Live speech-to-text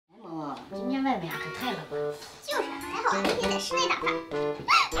今天外面可太冷了。就是，还好今天在室内打饭。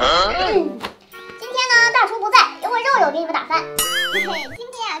今天呢，大厨不在，由我肉肉给你们打饭。嘿嘿，今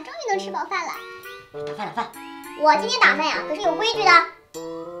天终于能吃饱饭了。打饭。我今天打饭可是有规矩的。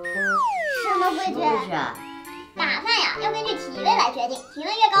什么规矩？打饭要根据体温来决定，体温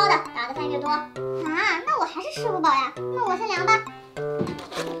越高的打的饭越多。那我还是吃不饱呀。那我先量吧。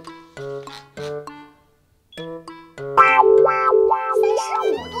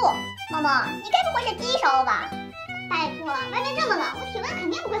35度，萌萌，你该不会是低烧吧？拜托了，外面这么冷，我体温肯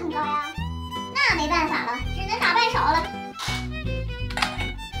定不会很高呀。那没办法了，只能打半勺了。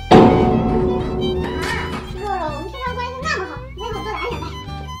肉肉，我们平常关系那么好，你再给我多打点呗。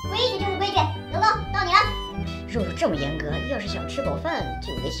规矩就是规矩，刘高，到你了。肉肉这么严格，要是想吃饱饭，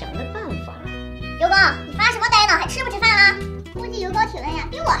就得想个办法了。刘高，你发什么呆呢？还吃不吃饭啦？估计刘高体温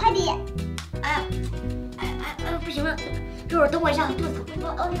比我还低。不行了，肉肉等我一下，肚子疼。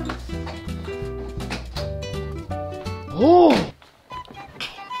哦。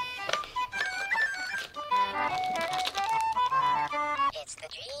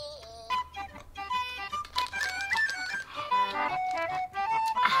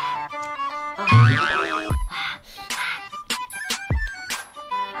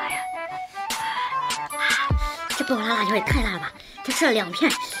这爆辣辣条也太辣了吧！才吃了2片，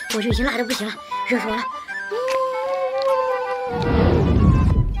我就已经辣得不行了，热死我了。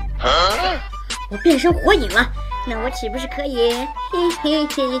我变身火影了，那我岂不是可以？嘿嘿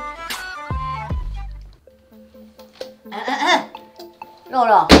嘿！肉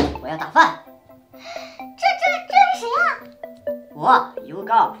肉，我要打饭。这是谁啊？我油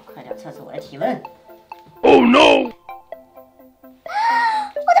膏，快点测测我的体温。Oh no！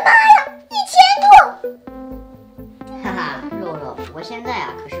 我的妈呀，1000度！哈哈，肉肉，我现在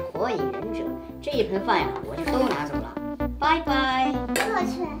可是火影忍者，这一盆饭我就都拿走了，拜拜。我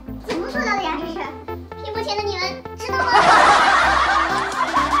去，怎么做到的呀？这是，屏幕前的你们知道吗？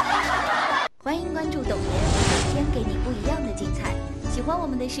欢迎关注懂爷，每天给你不一样的精彩。喜欢我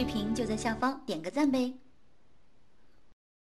们的视频就在下方点个赞呗。